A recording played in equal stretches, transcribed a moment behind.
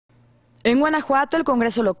En Guanajuato, el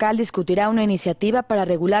Congreso local discutirá una iniciativa para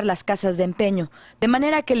regular las casas de empeño, de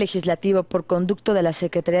manera que el legislativo, por conducto de la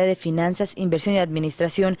Secretaría de Finanzas, Inversión y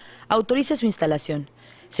Administración, autorice su instalación,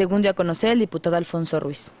 según dio a conocer el diputado Alfonso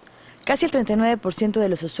Ruiz. Casi el 39% de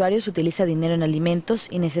los usuarios utiliza dinero en alimentos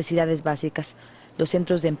y necesidades básicas. Los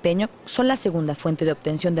centros de empeño son la segunda fuente de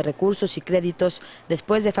obtención de recursos y créditos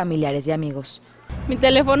después de familiares y amigos. Mi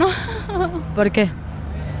teléfono. ¿Por qué?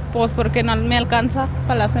 Pues porque no me alcanza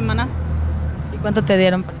para la semana. ¿Y cuánto te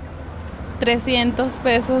dieron? 300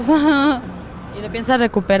 pesos. ¿Y lo piensas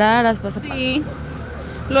recuperar? Sí,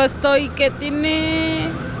 lo estoy, que tiene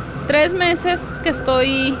 3 meses que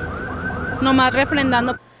estoy nomás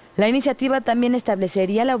refrendando. La iniciativa también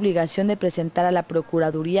establecería la obligación de presentar a la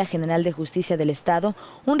Procuraduría General de Justicia del Estado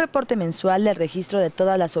un reporte mensual del registro de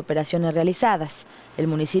todas las operaciones realizadas. El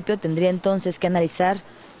municipio tendría entonces que analizar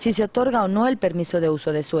si se otorga o no el permiso de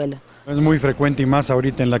uso de suelo. Es muy frecuente y más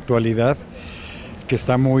ahorita en la actualidad, que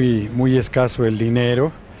está muy escaso el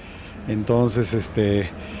dinero. Entonces,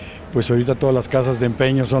 pues ahorita todas las casas de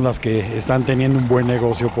empeño son las que están teniendo un buen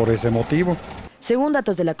negocio por ese motivo. Según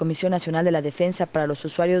datos de la Comisión Nacional de la Defensa para los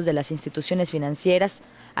usuarios de las instituciones financieras,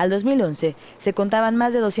 al 2011 se contaban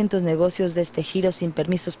más de 200 negocios de este giro sin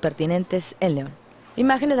permisos pertinentes en León.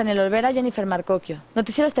 Imágenes Daniel Olvera, Jennifer Marcocchio,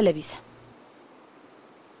 Noticieros Televisa.